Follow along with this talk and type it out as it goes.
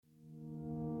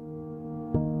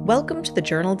Welcome to the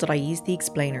journal.ie's The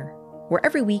Explainer, where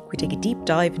every week we take a deep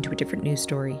dive into a different news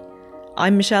story.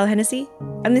 I'm Michelle Hennessy,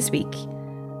 and this week,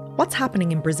 what's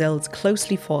happening in Brazil's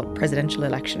closely fought presidential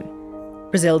election?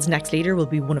 Brazil's next leader will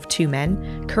be one of two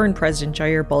men, current President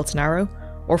Jair Bolsonaro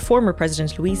or former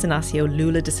President Luiz Inácio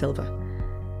Lula da Silva.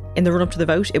 In the run-up to the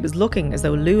vote, it was looking as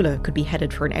though Lula could be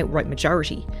headed for an outright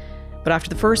majority. But after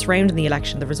the first round in the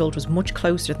election, the result was much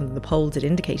closer than the polls had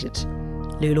indicated.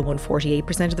 Lula won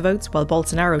 48% of the votes, while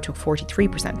Bolsonaro took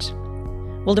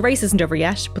 43%. Well, the race isn't over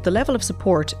yet, but the level of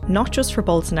support, not just for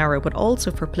Bolsonaro, but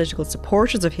also for political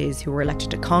supporters of his who were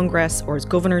elected to Congress or as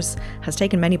governors, has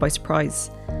taken many by surprise.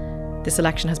 This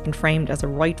election has been framed as a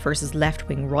right versus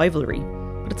left-wing rivalry,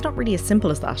 but it's not really as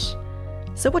simple as that.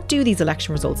 So what do these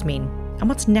election results mean? And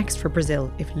what's next for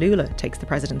Brazil if Lula takes the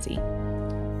presidency?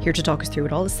 Here to talk us through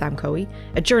it all is Sam Coey,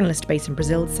 a journalist based in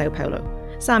Brazil, Sao Paulo.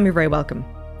 Sam, you're very welcome.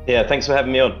 Yeah, thanks for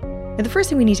having me on. Now, the first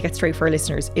thing we need to get straight for our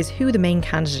listeners is who the main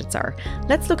candidates are.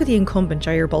 Let's look at the incumbent,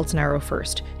 Jair Bolsonaro,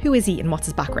 first. Who is he and what's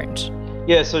his background?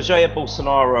 Yeah, so Jair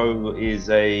Bolsonaro is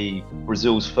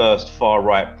Brazil's first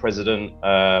far-right president,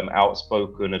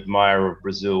 outspoken admirer of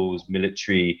Brazil's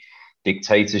military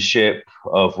dictatorship,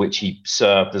 of which he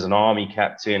served as an army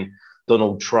captain.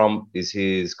 Donald Trump is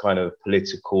his kind of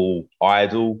political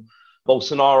idol.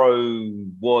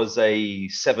 Bolsonaro was a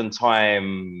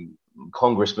seven-time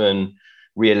congressman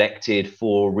re-elected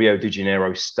for Rio de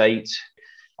Janeiro state.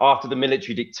 After the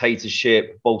military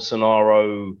dictatorship,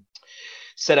 Bolsonaro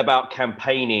set about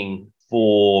campaigning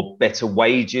for better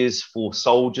wages for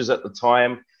soldiers at the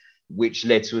time, which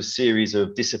led to a series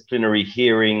of disciplinary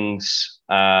hearings.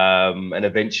 And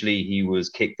eventually he was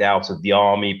kicked out of the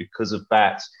army because of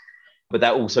that. But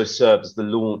that also served as the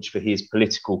launch for his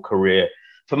political career.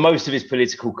 For most of his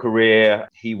political career,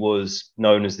 he was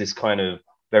known as this kind of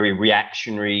very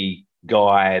reactionary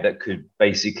guy that could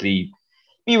basically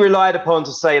be relied upon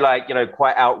to say, like, you know,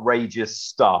 quite outrageous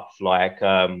stuff like,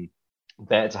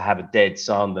 better to have a dead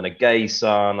son than a gay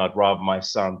son. I'd rather my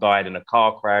son died in a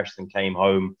car crash than came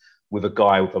home with a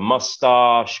guy with a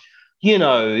mustache. You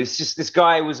know, it's just this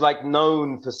guy was like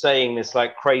known for saying this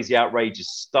like crazy, outrageous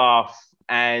stuff.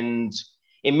 And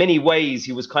in many ways,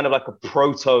 he was kind of like a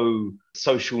proto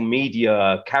social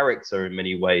media character in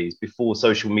many ways before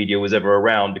social media was ever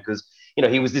around, because, you know,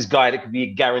 he was this guy that could be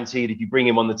guaranteed if you bring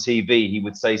him on the TV, he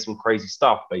would say some crazy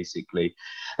stuff, basically.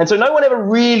 And so no one ever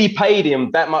really paid him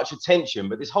that much attention.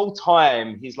 But this whole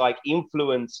time, his like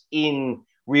influence in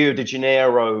Rio de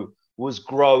Janeiro was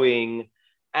growing.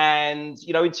 And,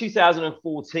 you know, in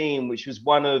 2014, which was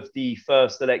one of the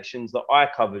first elections that I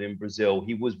covered in Brazil,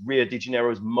 he was Rio de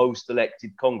Janeiro's most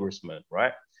elected congressman,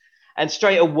 right? And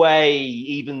straight away,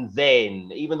 even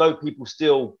then, even though people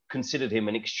still considered him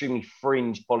an extremely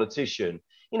fringe politician,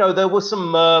 you know, there were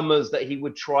some murmurs that he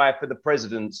would try for the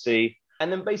presidency. And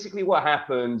then basically what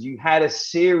happened, you had a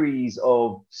series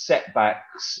of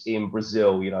setbacks in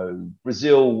Brazil. You know,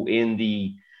 Brazil in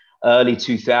the early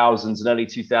 2000s and early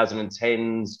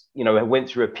 2010s, you know, went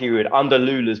through a period under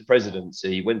Lula's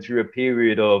presidency, went through a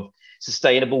period of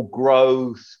sustainable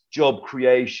growth, job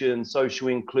creation, social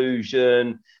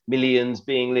inclusion, millions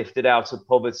being lifted out of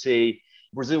poverty.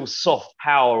 Brazil's soft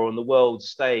power on the world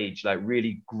stage like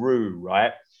really grew,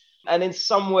 right? And then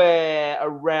somewhere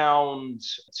around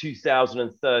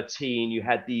 2013, you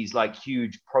had these like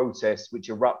huge protests which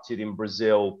erupted in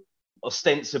Brazil,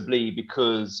 ostensibly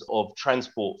because of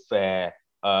transport fare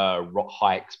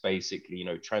hikes, basically. You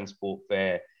know, transport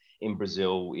fare in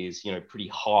Brazil is, you know, pretty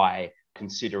high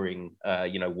considering,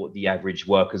 you know, what the average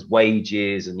worker's wage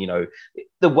is. And, you know,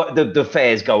 the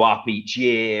fares go up each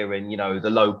year, and, you know,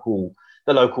 the local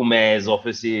mayor's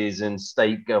offices and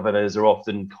state governors are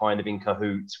often kind of in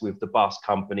cahoots with the bus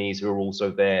companies, who are also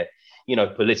their, you know,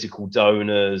 political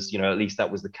donors. You know, at least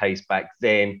that was the case back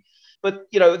then. But,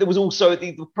 you know, there was also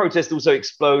the protest also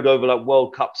exploded over like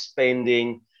World Cup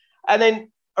spending. And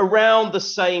then around the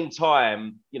same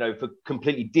time, you know, for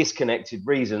completely disconnected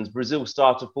reasons, Brazil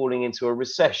started falling into a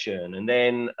recession. And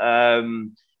then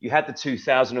you had the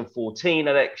 2014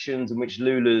 elections in which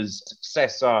Lula's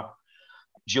successor,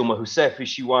 Dilma Rousseff,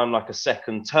 she won like a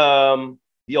second term.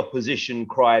 The opposition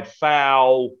cried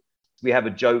foul. We have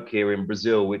a joke here in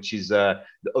Brazil, which is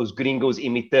os gringos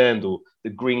imitando,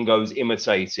 the gringos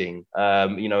imitating,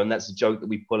 you know, and that's a joke that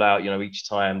we pull out, you know, each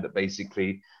time that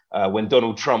basically when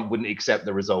Donald Trump wouldn't accept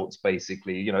the results,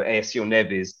 basically, you know, Aécio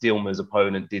Neves, Dilma's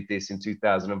opponent, did this in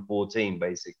 2014,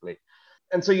 basically.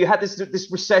 And so you had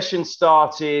this recession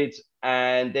started,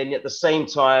 and then at the same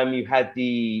time, you had the,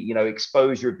 you know,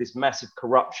 exposure of this massive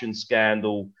corruption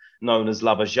scandal known as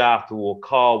Lava Jato or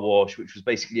Car Wash, which was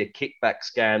basically a kickback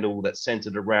scandal that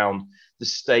centered around the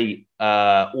state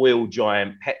oil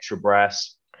giant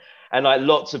Petrobras. And like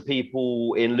lots of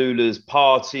people in Lula's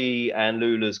party and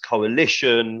Lula's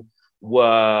coalition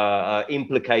were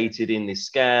implicated in this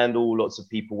scandal. Lots of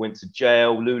people went to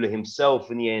jail. Lula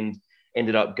himself, in the end,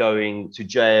 ended up going to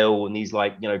jail, and these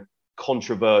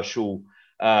controversial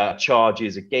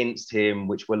charges against him,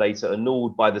 which were later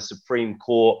annulled by the Supreme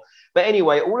Court. But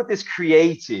anyway, all of this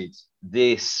created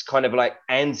this kind of like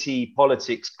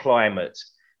anti-politics climate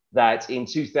that in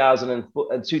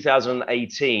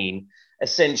 2018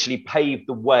 essentially paved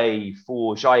the way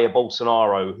for Jair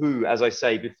Bolsonaro, who, as I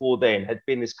say before then, had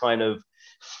been this kind of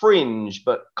fringe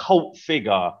but cult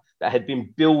figure that had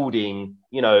been building,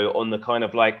 on the kind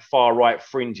of like far right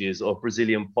fringes of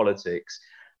Brazilian politics.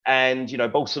 And,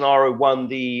 Bolsonaro won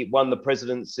the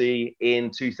presidency in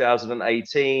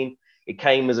 2018. It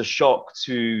came as a shock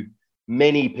to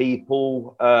many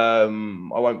people. I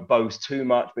won't boast too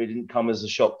much, but it didn't come as a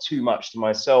shock too much to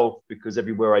myself, because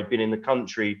everywhere I'd been in the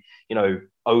country,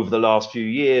 over the last few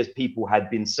years, people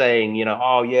had been saying,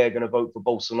 oh yeah, going to vote for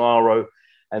Bolsonaro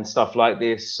and stuff like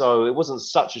this. So it wasn't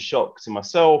such a shock to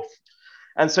myself.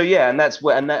 And so, yeah, and that's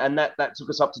where, and that took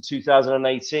us up to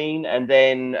 2018. And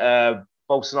then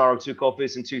Bolsonaro took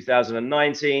office in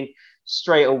 2019.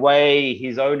 Straight away,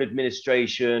 his own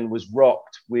administration was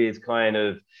rocked with kind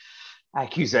of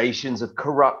accusations of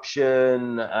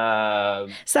corruption.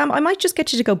 Sam, I might just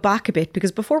get you to go back a bit,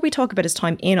 because before we talk about his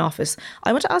time in office,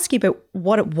 I want to ask you about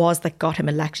what it was that got him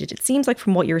elected. It seems like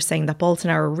from what you were saying that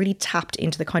Bolsonaro really tapped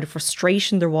into the kind of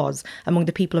frustration there was among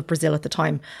the people of Brazil at the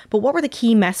time. But what were the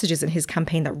key messages in his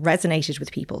campaign that resonated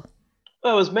with people?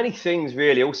 Well, there's many things,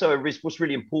 really. Also, what's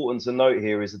really important to note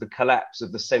here is the collapse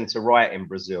of the centre-right in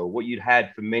Brazil. What you'd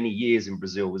had for many years in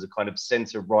Brazil was a kind of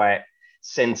centre-right,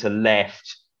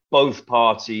 centre-left. Both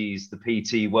parties, the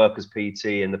PT, Workers'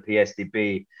 PT, and the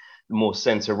PSDB, the more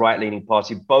centre-right leaning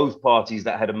party, both parties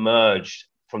that had emerged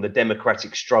from the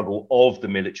democratic struggle of the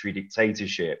military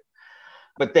dictatorship.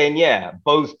 But then, yeah,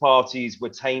 both parties were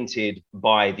tainted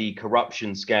by the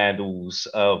corruption scandals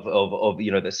of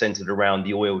that centered around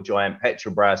the oil giant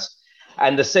Petrobras.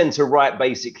 And the centre-right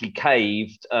basically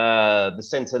caved. The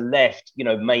centre-left,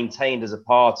 maintained as a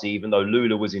party, even though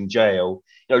Lula was in jail.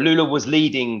 Lula was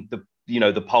leading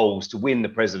the polls to win the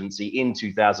presidency in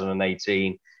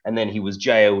 2018. And then he was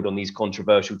jailed on these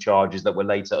controversial charges that were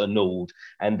later annulled.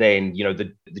 And then,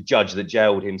 the judge that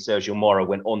jailed him, Sergio Moro,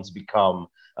 went on to become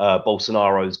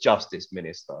Bolsonaro's justice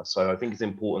minister. So I think it's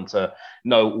important to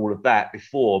know all of that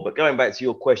before. But going back to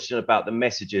your question about the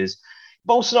messages,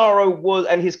 Bolsonaro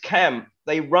and his camp,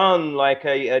 they run like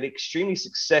an extremely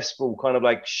successful kind of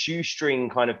like shoestring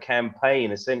kind of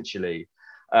campaign, essentially,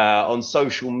 on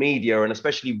social media and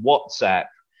especially WhatsApp,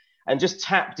 and just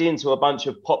tapped into a bunch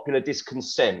of popular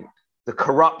discontent. The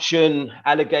corruption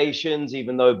allegations,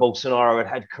 even though Bolsonaro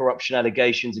had corruption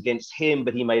allegations against him,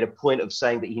 but he made a point of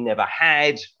saying that he never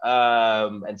had.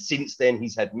 And since then,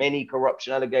 he's had many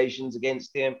corruption allegations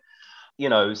against him.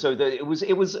 So it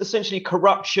was essentially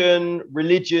corruption.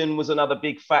 Religion was another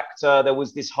big factor. There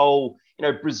was this whole,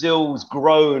 Brazil's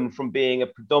grown from being a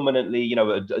predominantly,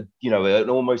 an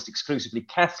almost exclusively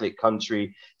Catholic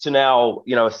country to now,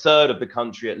 a third of the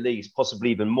country at least, possibly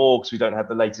even more, because we don't have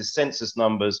the latest census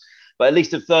numbers. But at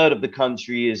least a third of the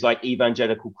country is like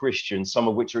evangelical Christians, some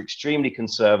of which are extremely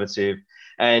conservative.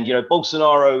 And,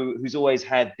 Bolsonaro, who's always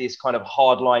had this kind of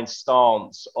hardline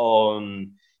stance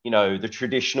on, the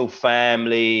traditional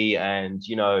family and,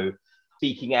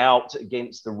 speaking out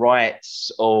against the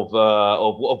rights of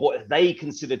what they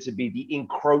consider to be the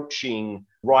encroaching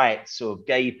rights of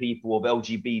gay people, of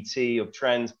LGBT, of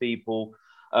trans people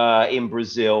in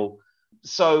Brazil.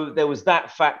 So there was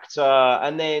that factor,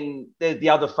 and then the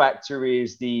other factor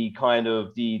is the kind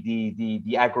of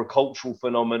the agricultural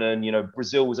phenomenon.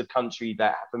 Brazil was a country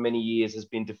that for many years has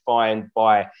been defined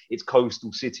by its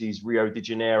coastal cities, Rio de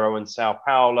Janeiro and Sao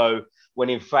Paulo,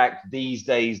 when in fact these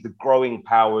days the growing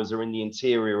powers are in the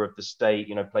interior of the state.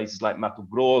 Places like Mato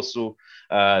Grosso,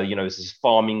 it's this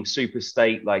farming super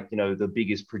state, like the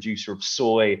biggest producer of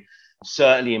soy.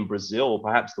 Certainly in Brazil,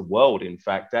 perhaps the world, in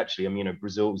fact, actually.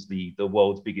 Brazil's the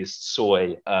world's biggest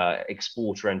soy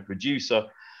exporter and producer.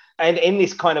 And in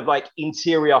this kind of like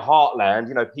interior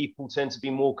heartland, people tend to be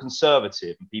more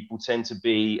conservative. People tend to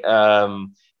be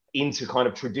into kind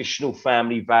of traditional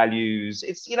family values.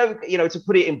 It's, to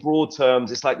put it in broad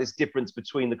terms, it's like this difference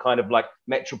between the kind of like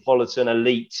metropolitan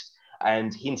elite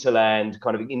and hinterland,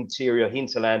 kind of interior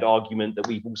hinterland argument that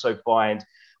we also find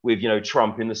with,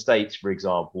 Trump in the States, for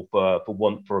example,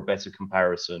 for a better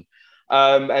comparison.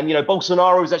 And,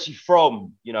 Bolsonaro is actually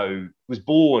was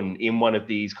born in one of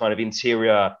these kind of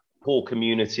interior poor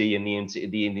community in the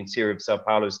interior of Sao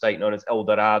Paulo state known as El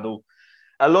Dorado.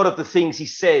 A lot of the things he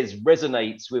says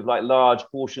resonates with like large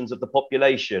portions of the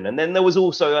population. And then there was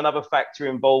also another factor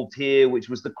involved here, which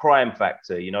was the crime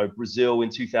factor. Brazil in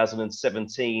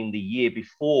 2017, the year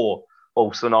before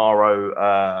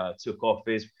Bolsonaro took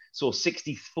office, saw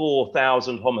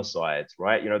 64,000 homicides,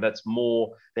 right? That's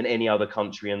more than any other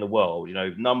country in the world.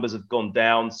 Numbers have gone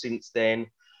down since then,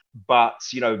 but,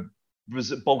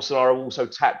 Bolsonaro also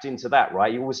tapped into that,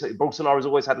 right? Bolsonaro's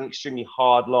always had an extremely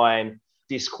hard line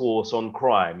discourse on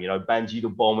crime, bandido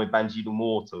bom and bandido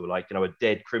morto, like, a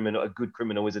dead criminal, a good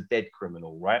criminal is a dead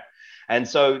criminal, right? And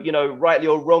so, rightly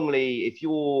or wrongly, if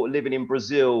you're living in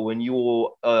Brazil and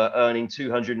you're earning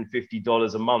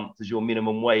 $250 a month as your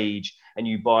minimum wage and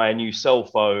you buy a new cell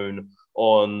phone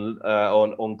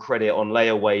on credit on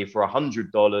layaway for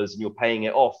 $100 and you're paying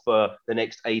it off for the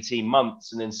next 18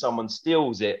 months and then someone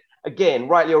steals it, again,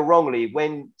 rightly or wrongly,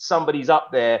 when somebody's up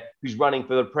there who's running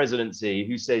for the presidency,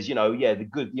 who says, the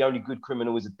only good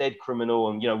criminal is a dead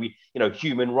criminal, and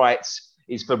human rights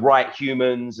is for right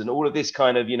humans, and all of this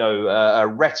kind of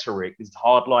rhetoric, this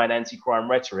hardline anti-crime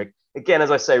rhetoric. Again,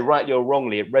 as I say, rightly or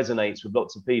wrongly, it resonates with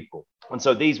lots of people, and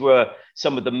so these were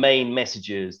some of the main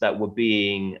messages that were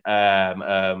being that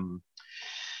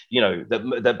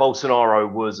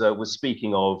Bolsonaro was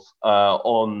speaking of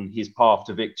on his path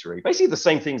to victory. Basically the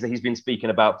same things that he's been speaking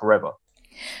about forever.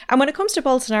 And when it comes to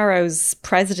Bolsonaro's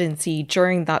presidency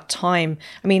during that time,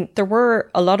 I mean, there were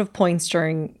a lot of points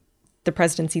during the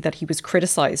presidency that he was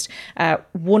criticised.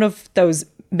 One of those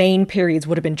main periods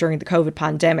would have been during the COVID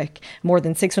pandemic. More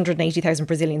than 680,000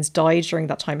 Brazilians died during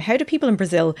that time. How do people in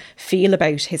Brazil feel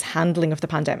about his handling of the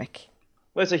pandemic?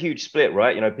 Well, it's a huge split,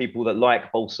 right? People that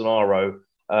like Bolsonaro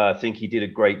think he did a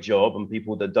great job, and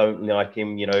people that don't like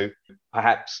him,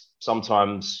 perhaps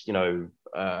sometimes,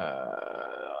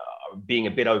 being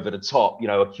a bit over the top,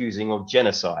 accusing of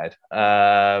genocide.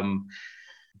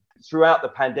 Throughout the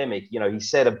pandemic, he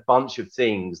said a bunch of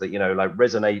things that,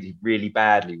 resonated really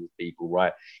badly with people,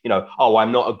 right? Oh,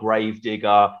 I'm not a grave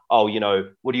digger. Oh,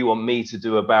 what do you want me to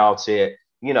do about it?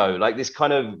 Like this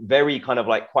kind of very kind of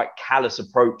like quite callous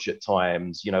approach at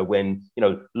times, when,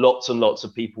 lots and lots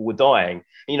of people were dying.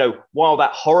 While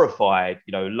that horrified,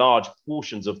 large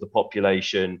portions of the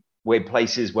population, where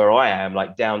places where I am,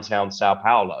 like downtown Sao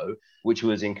Paulo, which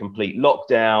was in complete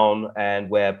lockdown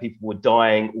and where people were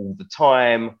dying all the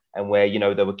time and where,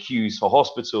 there were queues for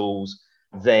hospitals,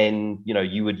 then,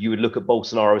 you would look at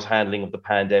Bolsonaro's handling of the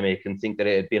pandemic and think that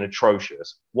it had been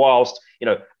atrocious. Whilst,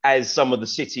 as some of the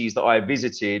cities that I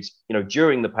visited,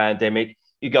 during the pandemic,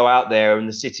 you go out there and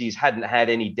the cities hadn't had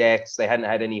any deaths, they hadn't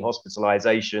had any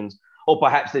hospitalizations, or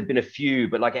perhaps there'd been a few,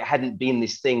 but like it hadn't been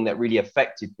this thing that really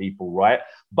affected people, right?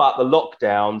 But the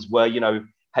lockdowns were,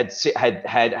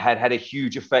 had a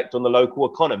huge effect on the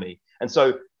local economy. And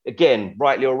so, again,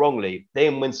 rightly or wrongly,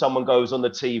 then when someone goes on the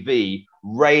TV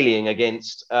railing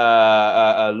against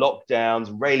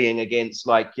lockdowns, railing against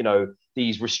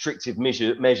these restrictive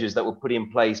measures that were put in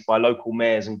place by local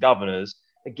mayors and governors,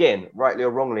 again, rightly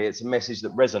or wrongly, it's a message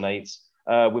that resonates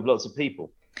with lots of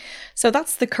people. So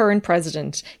that's the current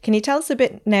president. Can you tell us a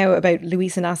bit now about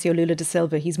Luiz Inácio Lula da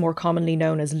Silva? He's more commonly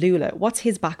known as Lula. What's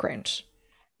his background?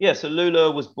 Yeah, so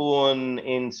Lula was born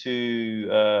into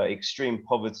extreme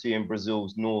poverty in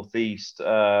Brazil's northeast,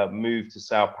 moved to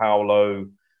Sao Paulo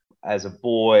as a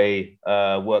boy,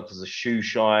 worked as a shoe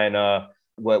shiner,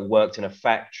 worked in a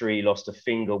factory, lost a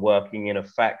finger working in a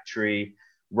factory,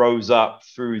 rose up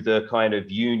through the kind of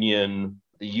union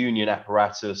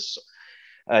apparatus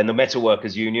and the Metal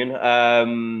Workers Union,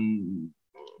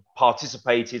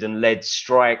 participated and led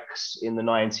strikes in the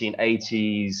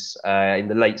 1980s, in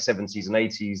the late 70s and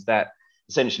 80s that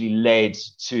essentially led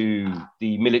to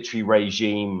the military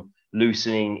regime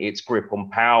loosening its grip on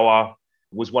power,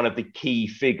 was one of the key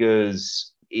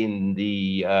figures in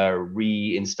the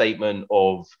reinstatement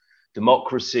of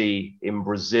democracy in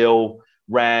Brazil,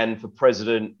 ran for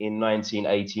president in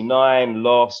 1989,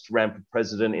 lost, ran for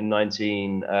president in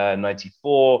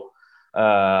 1994,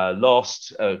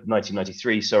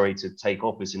 1993, sorry, to take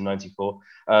office in 94,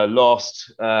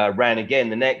 lost, ran again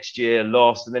the next year,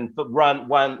 lost, and then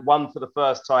won for the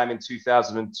first time in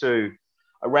 2002,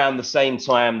 around the same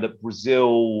time that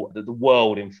Brazil, that the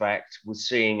world, in fact, was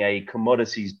seeing a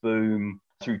commodities boom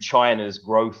through China's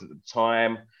growth at the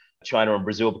time. China and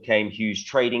Brazil became huge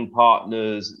trading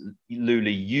partners.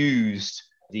 Lula used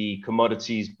the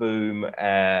commodities boom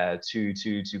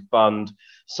to fund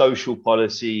social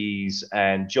policies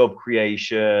and job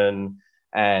creation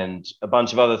and a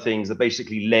bunch of other things that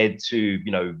basically led to,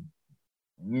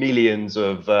 millions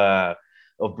of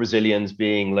Brazilians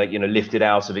being like, lifted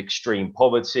out of extreme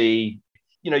poverty.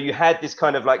 You had this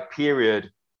kind of like period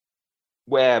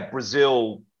where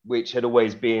Brazil, which had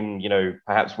always been,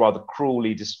 perhaps rather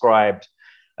cruelly described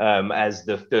as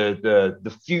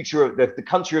the future of the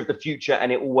country of the future,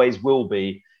 and it always will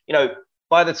be.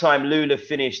 By the time Lula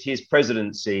finished his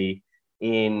presidency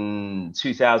in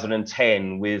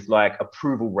 2010 with like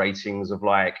approval ratings of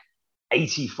like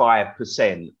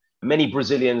 85%, many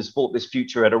Brazilians thought this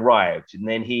future had arrived. And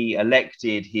then he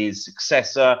elected his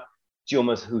successor,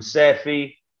 Dilma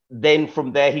Rousseff. Then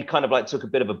from there, he kind of like took a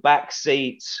bit of a back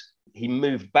seat. He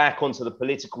moved back onto the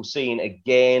political scene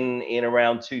again in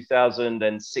around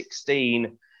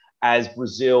 2016 as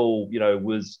Brazil,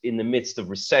 was in the midst of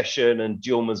recession and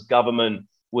Dilma's government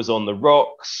was on the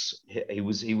rocks. He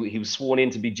was sworn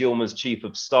in to be Dilma's chief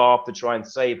of staff to try and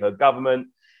save her government.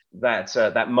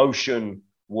 That motion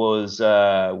was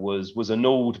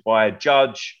annulled by a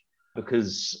judge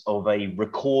because of a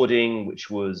recording, which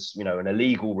was, an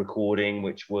illegal recording,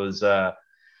 which was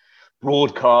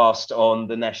broadcast on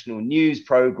the national news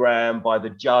program by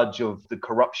the judge of the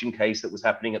corruption case that was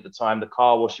happening at the time, the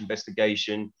car wash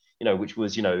investigation, which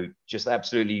was, just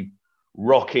absolutely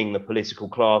rocking the political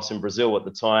class in Brazil at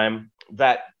the time.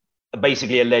 That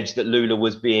basically alleged that Lula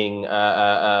was being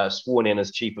sworn in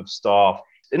as chief of staff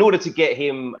in order to get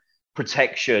him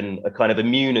protection, a kind of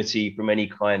immunity from any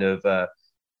kind of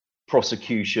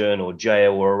prosecution or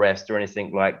jail or arrest or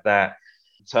anything like that.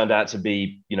 It turned out to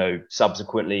be,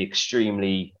 subsequently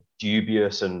extremely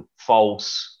dubious and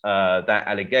false, that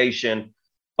allegation.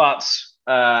 But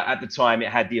at the time, it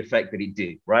had the effect that it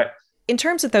did, right? In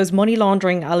terms of those money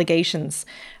laundering allegations,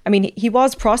 I mean, he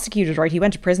was prosecuted, right? He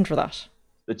went to prison for that.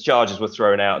 The charges were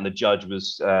thrown out and the judge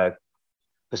was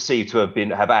perceived to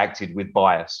have acted with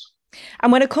bias.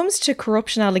 And when it comes to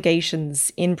corruption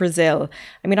allegations in Brazil,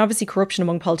 I mean, obviously corruption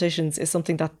among politicians is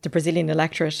something that the Brazilian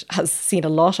electorate has seen a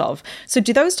lot of. So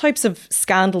do those types of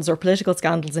scandals or political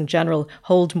scandals in general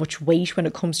hold much weight when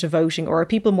it comes to voting? Or are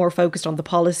people more focused on the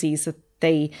policies that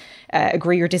they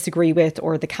agree or disagree with,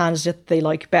 or the candidate they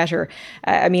like better?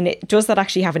 I mean, does that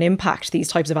actually have an impact, these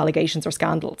types of allegations or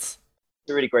scandals?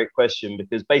 It's a really great question,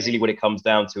 because basically what it comes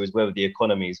down to is whether the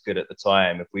economy is good at the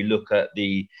time. If we look at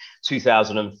the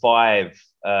 2005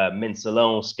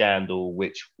 Mensalão scandal,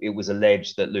 which it was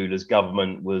alleged that Lula's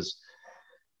government was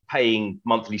paying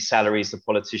monthly salaries to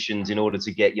politicians in order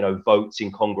to get, votes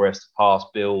in Congress to pass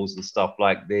bills and stuff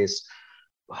like this.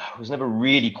 It was never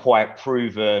really quite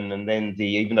proven. And then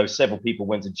even though several people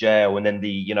went to jail, and then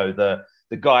the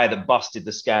guy that busted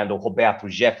the scandal, Roberto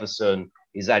Jefferson,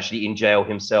 is actually in jail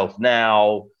himself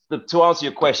now. To answer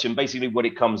your question, basically what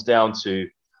it comes down to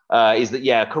is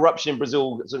that, corruption in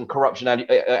Brazil and corruption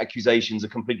accusations are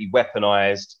completely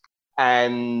weaponized.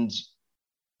 And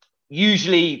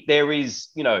usually there is,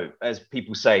 as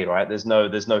people say, right, there's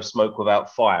no smoke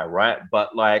without fire, right?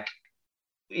 But like,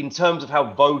 in terms of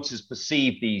how voters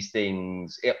perceive these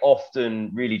things, it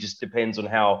often really just depends on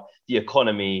how the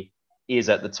economy is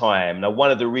at the time. Now,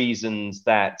 one of the reasons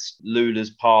that Lula's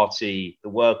party, the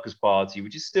Workers' Party,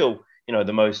 which is still,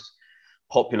 the most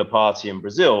popular party in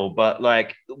Brazil, but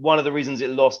like one of the reasons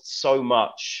it lost so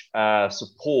much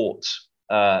support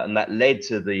and that led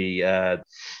to the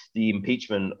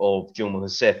impeachment of Dilma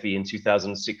Rousseff in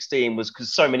 2016 was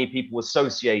because so many people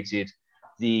associated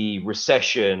the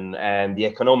recession and the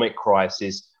economic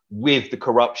crisis with the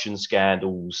corruption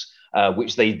scandals,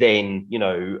 which they then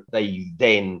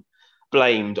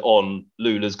blamed on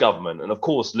Lula's government. And of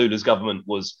course, Lula's government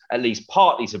was at least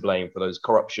partly to blame for those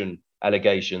corruption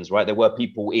allegations, right? There were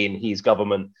people in his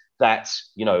government that,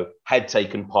 had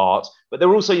taken part, but there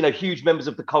were also, huge members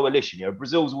of the coalition.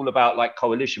 Brazil's all about like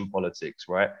coalition politics,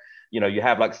 right? You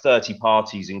have like 30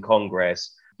 parties in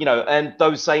Congress, and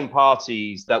those same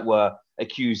parties that were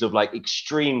accused of like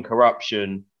extreme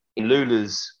corruption in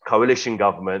Lula's coalition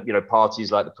government,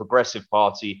 parties like the Progressive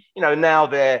Party, now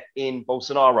they're in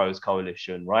Bolsonaro's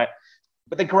coalition, right?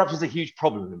 But then corruption is a huge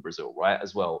problem in Brazil, right,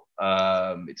 as well.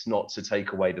 It's not to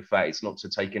take away the fact, it's not to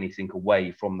take anything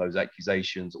away from those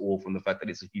accusations or from the fact that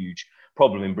it's a huge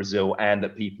problem in Brazil and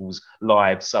that people's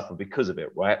lives suffer because of it,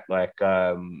 right? Like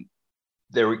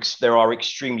there are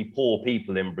extremely poor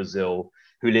people in Brazil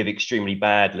who live extremely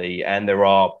badly, and there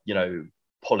are,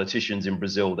 politicians in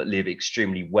Brazil that live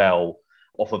extremely well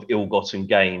off of ill-gotten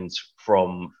gains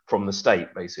from the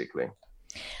state, basically.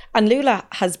 And Lula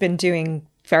has been doing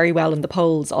very well in the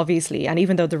polls, obviously, and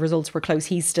even though the results were close,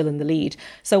 he's still in the lead.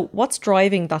 So what's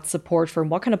driving that support for him?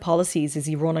 What kind of policies is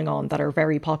he running on that are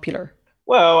very popular?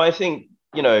 Well, I think,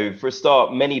 for a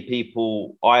start, many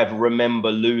people, I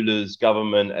remember Lula's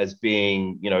government as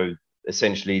being,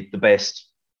 essentially the best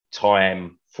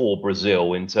time for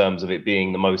Brazil in terms of it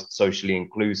being the most socially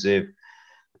inclusive.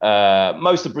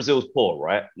 Most of Brazil's poor,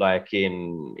 right? Like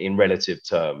in relative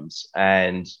terms.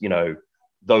 And, you know,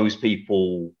 those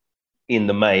people in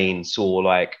the main saw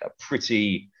like a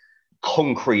pretty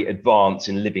concrete advance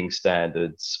in living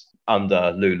standards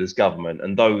under Lula's government.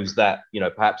 And those that, you know,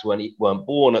 perhaps weren't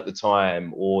born at the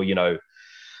time, or,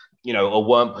 or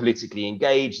weren't politically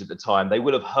engaged at the time, they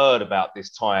would have heard about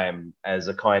this time as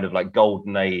a kind of like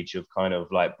golden age of kind of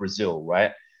like Brazil,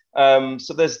 right?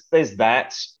 So there's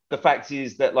that. The fact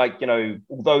is that, like, you know,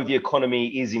 although the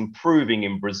economy is improving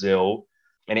in Brazil,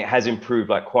 and it has improved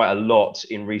like quite a lot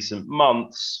in recent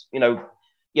months,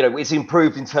 it's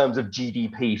improved in terms of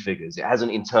GDP figures. It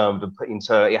hasn't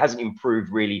it hasn't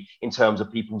improved really in terms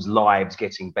of people's lives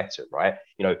getting better, right?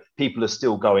 You know, people are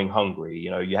still going hungry.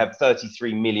 You know, you have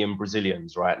 33 million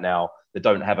Brazilians right now that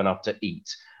don't have enough to eat.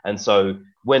 And so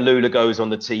when Lula goes on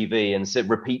the TV and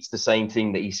repeats the same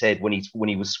thing that he said when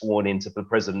he was sworn into the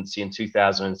presidency in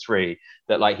 2003,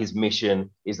 that like his mission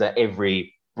is that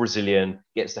every Brazilian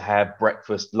gets to have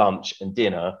breakfast, lunch, and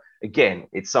dinner. Again,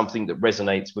 it's something that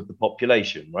resonates with the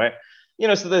population, right? You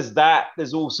know, so there's that.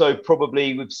 There's also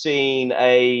probably, we've seen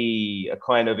a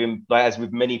kind of, like, as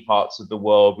with many parts of the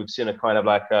world, we've seen a kind of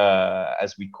like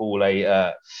as we call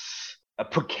a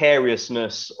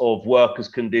precariousness of workers'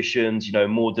 conditions. You know,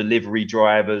 more delivery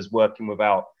drivers working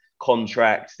without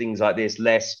contracts, things like this,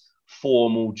 less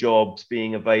formal jobs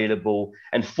being available.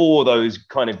 And for those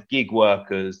kind of gig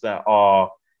workers that are,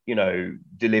 you know,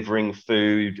 delivering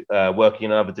food, working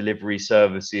in other delivery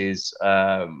services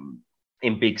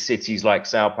in big cities like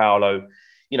Sao Paulo,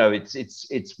 you know,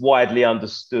 it's widely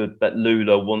understood that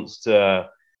Lula wants to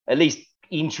at least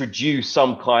introduce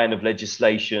some kind of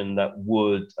legislation that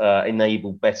would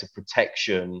enable better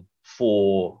protection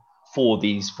for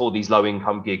these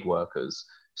low-income gig workers.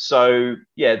 So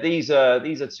yeah, these are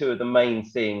two of the main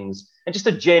things, and just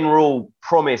a general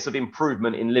promise of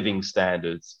improvement in living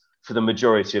standards for the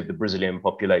majority of the Brazilian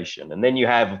population. And then you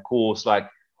have, of course, like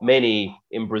many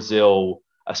in Brazil,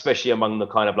 especially among the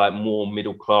kind of like more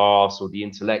middle class or the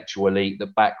intellectual elite,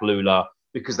 that back Lula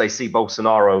because they see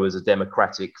Bolsonaro as a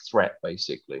democratic threat,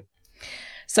 basically.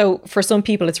 So for some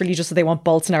people, it's really just that they want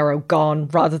Bolsonaro gone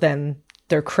rather than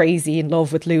they're crazy in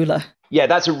love with Lula. Yeah,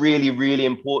 that's a really, really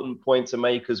important point to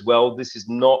make as well. This is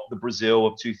not the Brazil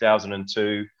of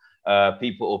 2002.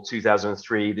 People of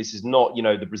 2003. This is not, you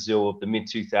know, the Brazil of the mid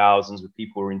 2000s where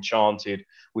people were enchanted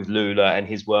with Lula and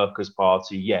his Workers'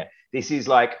 Party. Yeah, this is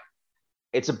like,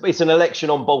 it's an election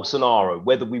on Bolsonaro,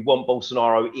 whether we want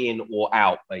Bolsonaro in or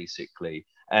out, basically.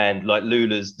 And like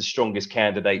Lula's the strongest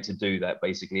candidate to do that,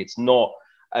 basically. It's not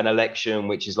an election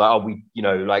which is like,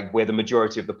 like where the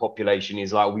majority of the population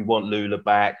is like, we want Lula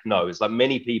back. No, it's like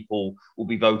many people will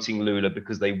be voting Lula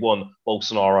because they want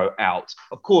Bolsonaro out.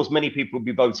 Of course, many people will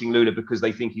be voting Lula because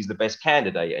they think he's the best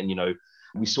candidate. And, you know,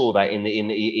 we saw that in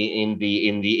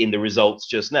the results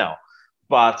just now.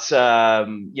 But, a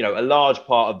large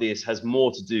part of this has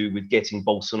more to do with getting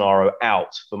Bolsonaro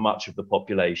out for much of the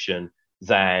population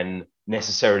than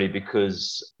necessarily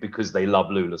because they love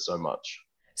Lula so much.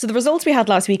 So the results we had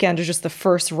last weekend are just the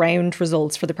first round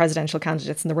results for the presidential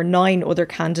candidates. And there were 9 other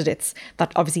candidates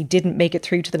that obviously didn't make it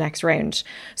through to the next round.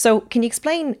 So can you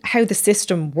explain how the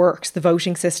system works, the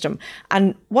voting system?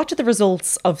 And what do the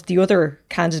results of the other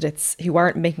candidates who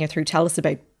aren't making it through tell us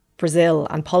about Brazil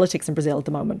and politics in Brazil at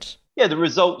the moment? Yeah, the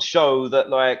results show that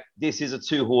like this is a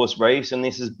 2-horse race, and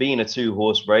this has been a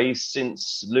 2-horse race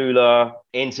since Lula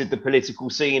entered the political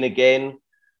scene again,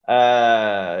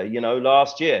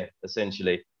 last year,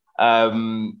 essentially.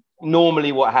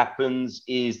 Normally what happens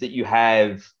is that you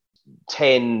have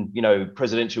 10,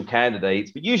 presidential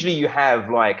candidates, but usually you have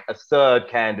like a third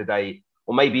candidate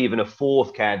or maybe even a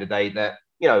fourth candidate that,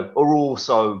 are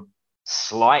also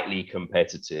slightly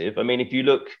competitive. I mean, if you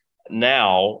look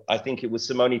now, I think it was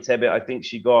Simone Tebet, I think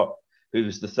she got, who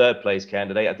was the third place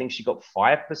candidate, I think she got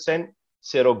 5%.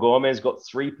 Ciro Gomes got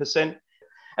 3%.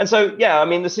 And so, yeah, I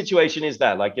mean, the situation is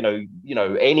that, like,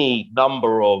 any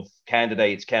number of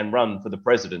candidates can run for the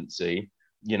presidency,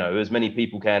 as many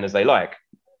people can as they like.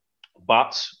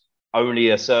 But only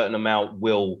a certain amount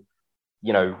will,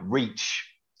 reach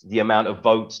the amount of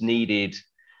votes needed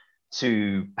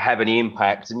to have any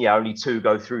impact. And yeah, only 2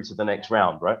 go through to the next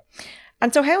round, right?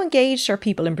 And so how engaged are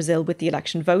people in Brazil with the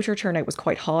election? Voter turnout was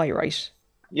quite high, right?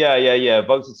 Yeah.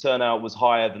 Voter turnout was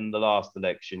higher than the last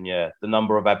election, yeah. The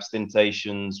number of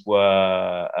abstentions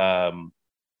were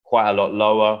quite a lot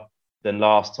lower than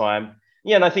last time.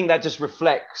 Yeah, and I think that just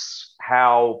reflects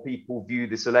how people view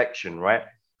this election, right?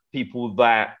 People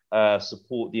that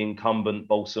support the incumbent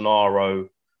Bolsonaro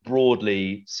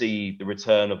broadly see the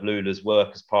return of Lula's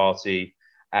Workers' Party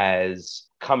as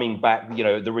coming back,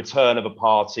 the return of a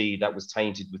party that was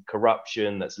tainted with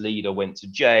corruption, that's leader went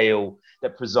to jail,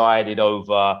 that presided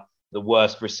over the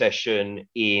worst recession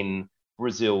in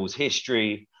Brazil's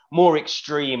history. More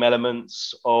extreme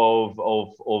elements of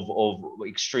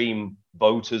extreme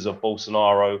voters of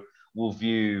Bolsonaro will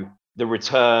view the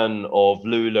return of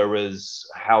Lula as,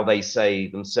 how they say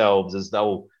themselves, as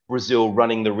though Brazil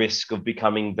running the risk of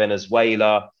becoming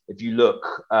Venezuela. If you look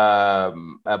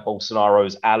at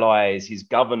Bolsonaro's allies, his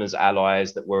governor's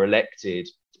allies that were elected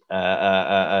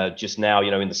just now,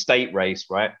 in the state race,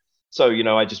 right? So,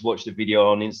 I just watched a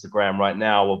video on Instagram right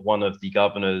now of one of the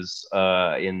governors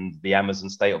in the Amazon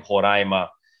state of Roraima,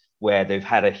 where they've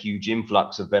had a huge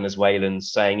influx of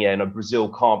Venezuelans saying, Brazil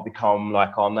can't become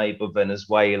like our neighbor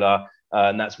Venezuela.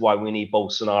 And that's why we need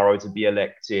Bolsonaro to be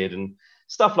elected and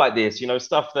stuff like this,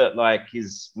 stuff that like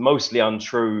is mostly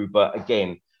untrue, but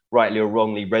again, rightly or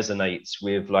wrongly resonates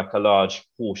with like a large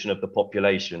portion of the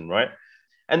population, right?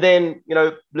 And then,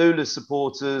 Lula's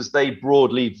supporters, they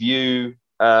broadly view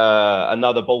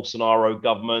another Bolsonaro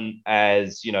government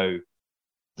as, the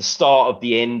start of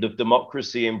the end of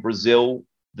democracy in Brazil.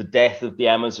 The death of the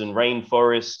Amazon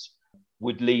rainforest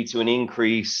would lead to an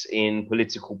increase in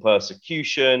political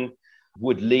persecution,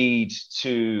 would lead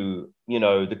to,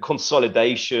 the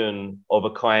consolidation of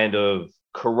a kind of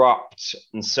corrupt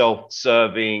and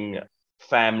self-serving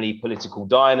family political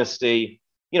dynasty.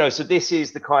 So this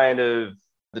is the kind of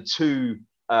the two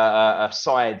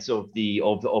sides of the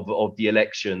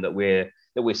election that we're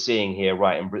seeing here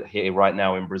right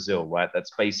now in Brazil, right?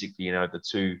 That's basically,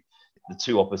 the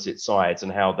two opposite sides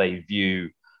and how they view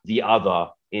the other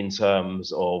in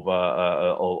terms of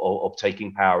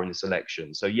taking power in this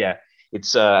election. So yeah,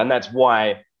 it's and that's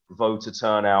why voter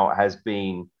turnout has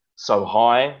been so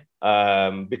high,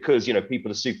 because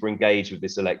people are super engaged with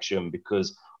this election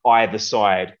because either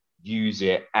side views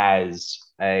it as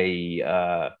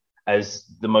the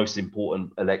most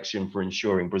important election for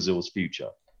ensuring Brazil's future.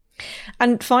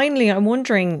 And finally, I'm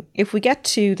wondering, if we get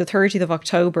to the 30th of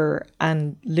October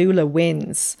and Lula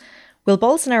wins, will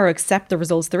Bolsonaro accept the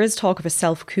results? There is talk of a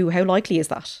self-coup. How likely is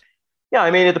that? Yeah, I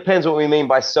mean, it depends what we mean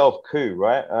by self-coup,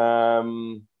 right?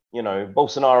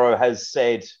 Bolsonaro has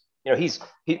said,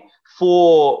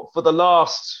 for the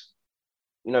last,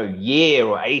 year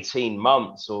or 18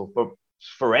 months or for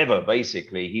forever,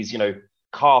 basically, he's,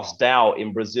 cast doubt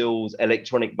in Brazil's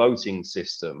electronic voting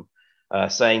system,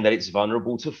 saying that it's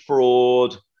vulnerable to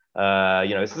fraud.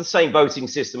 It's the same voting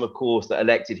system, of course, that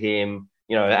elected him,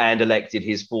 and elected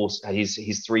his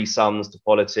three sons to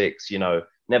politics.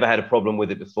 Never had a problem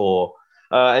with it before.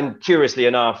 And curiously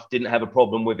enough, didn't have a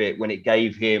problem with it when it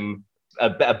gave him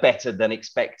a better than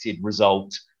expected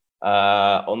result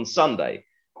on Sunday.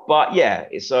 But yeah,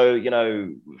 so,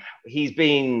 he's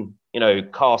been,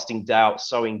 casting doubt,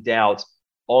 sowing doubt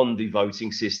on the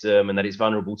voting system and that it's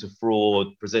vulnerable to fraud,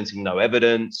 presenting no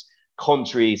evidence,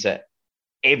 contrary to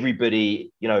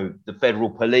everybody, the federal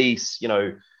police,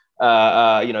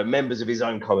 members of his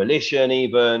own coalition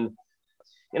even.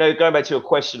 Going back to your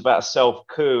question about a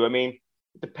self-coup, I mean,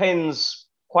 it depends.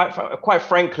 Quite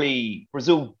frankly,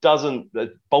 Bolsonaro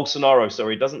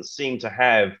doesn't seem to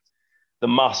have the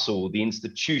muscle, the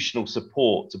institutional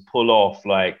support to pull off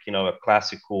a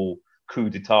classical coup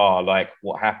d'etat like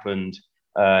what happened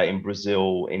in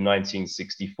Brazil in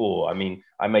 1964. I mean,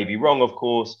 I may be wrong, of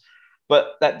course,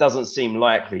 but that doesn't seem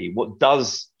likely. What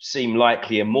does seem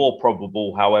likely and more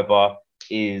probable, however,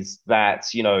 is that,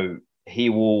 he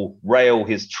will rail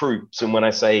his troops. And when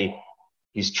I say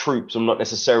his troops, I'm not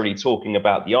necessarily talking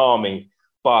about the army,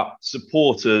 but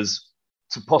supporters,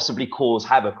 to possibly cause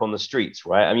havoc on the streets,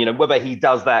 right? I mean, whether he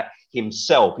does that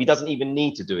himself, he doesn't even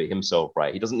need to do it himself,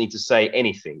 right? He doesn't need to say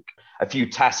anything. A few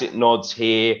tacit nods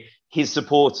here. His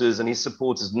supporters and his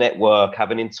supporters network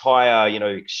have an entire,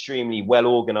 extremely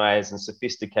well-organized and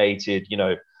sophisticated,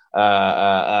 network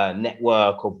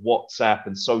of WhatsApp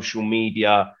and social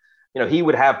media. He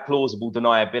would have plausible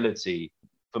deniability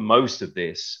for most of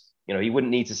this. He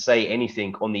wouldn't need to say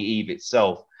anything on the eve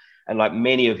itself. And like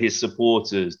many of his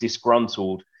supporters,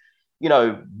 disgruntled,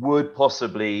 would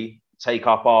possibly take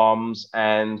up arms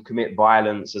and commit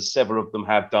violence, as several of them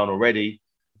have done already,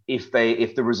 if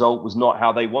the result was not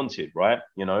how they wanted, right?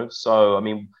 So, I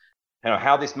mean,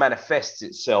 how this manifests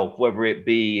itself, whether it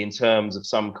be in terms of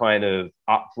some kind of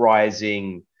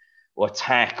uprising or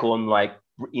attack on like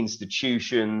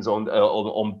institutions,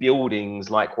 on buildings,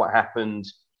 like what happened,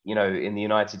 in the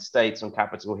United States on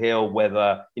Capitol Hill,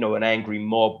 whether, an angry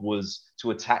mob was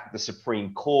to attack the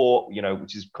Supreme Court,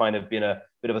 which has kind of been a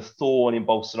bit of a thorn in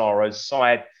Bolsonaro's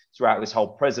side. throughout this whole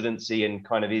presidency and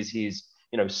kind of is his,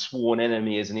 sworn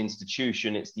enemy as an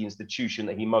institution. It's the institution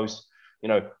that he most,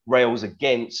 rails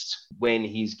against when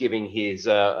he's giving his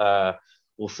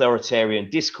authoritarian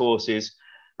discourses.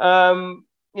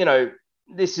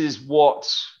 This is what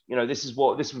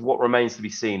remains to be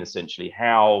seen, essentially,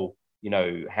 how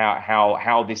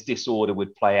this disorder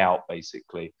would play out,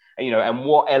 basically, and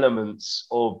what elements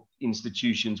of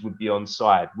institutions would be on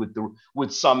side.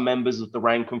 Would some members of the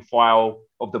rank and file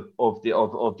of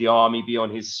the army be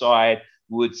on his side?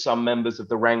 Would some members of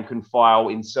the rank and file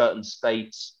in certain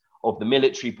states of the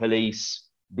military police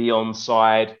be on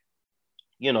side?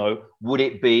 Would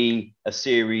it be a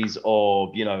series of,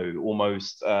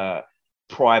 almost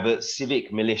private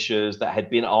civic militias that had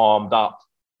been armed up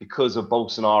because of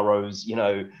Bolsonaro's,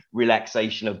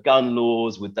 relaxation of gun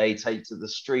laws? Would they take to the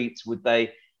streets? Would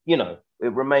they, it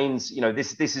remains,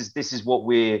 this is what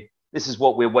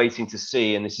we're waiting to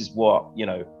see. And this is what,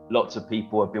 lots of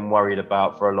people have been worried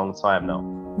about for a long time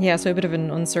now. Yeah, so a bit of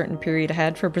an uncertain period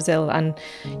ahead for Brazil. And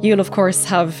you'll, of course,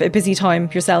 have a busy time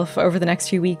yourself over the next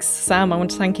few weeks. Sam, I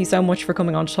want to thank you so much for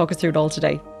coming on to talk us through it all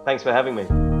today. Thanks for having me.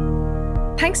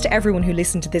 Thanks to everyone who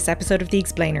listened to this episode of The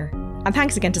Explainer. And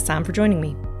thanks again to Sam for joining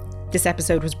me. This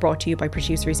episode was brought to you by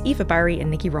producers Eva Barry and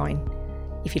Nikki Ryan.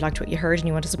 If you liked what you heard and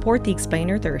you want to support The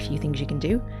Explainer, there are a few things you can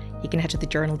do. You can head to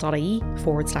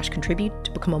thejournal.ie/contribute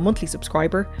to become a monthly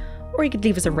subscriber, or you could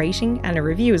leave us a rating and a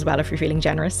review as well if you're feeling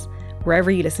generous, wherever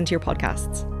you listen to your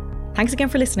podcasts. Thanks again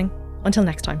for listening. Until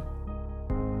next time.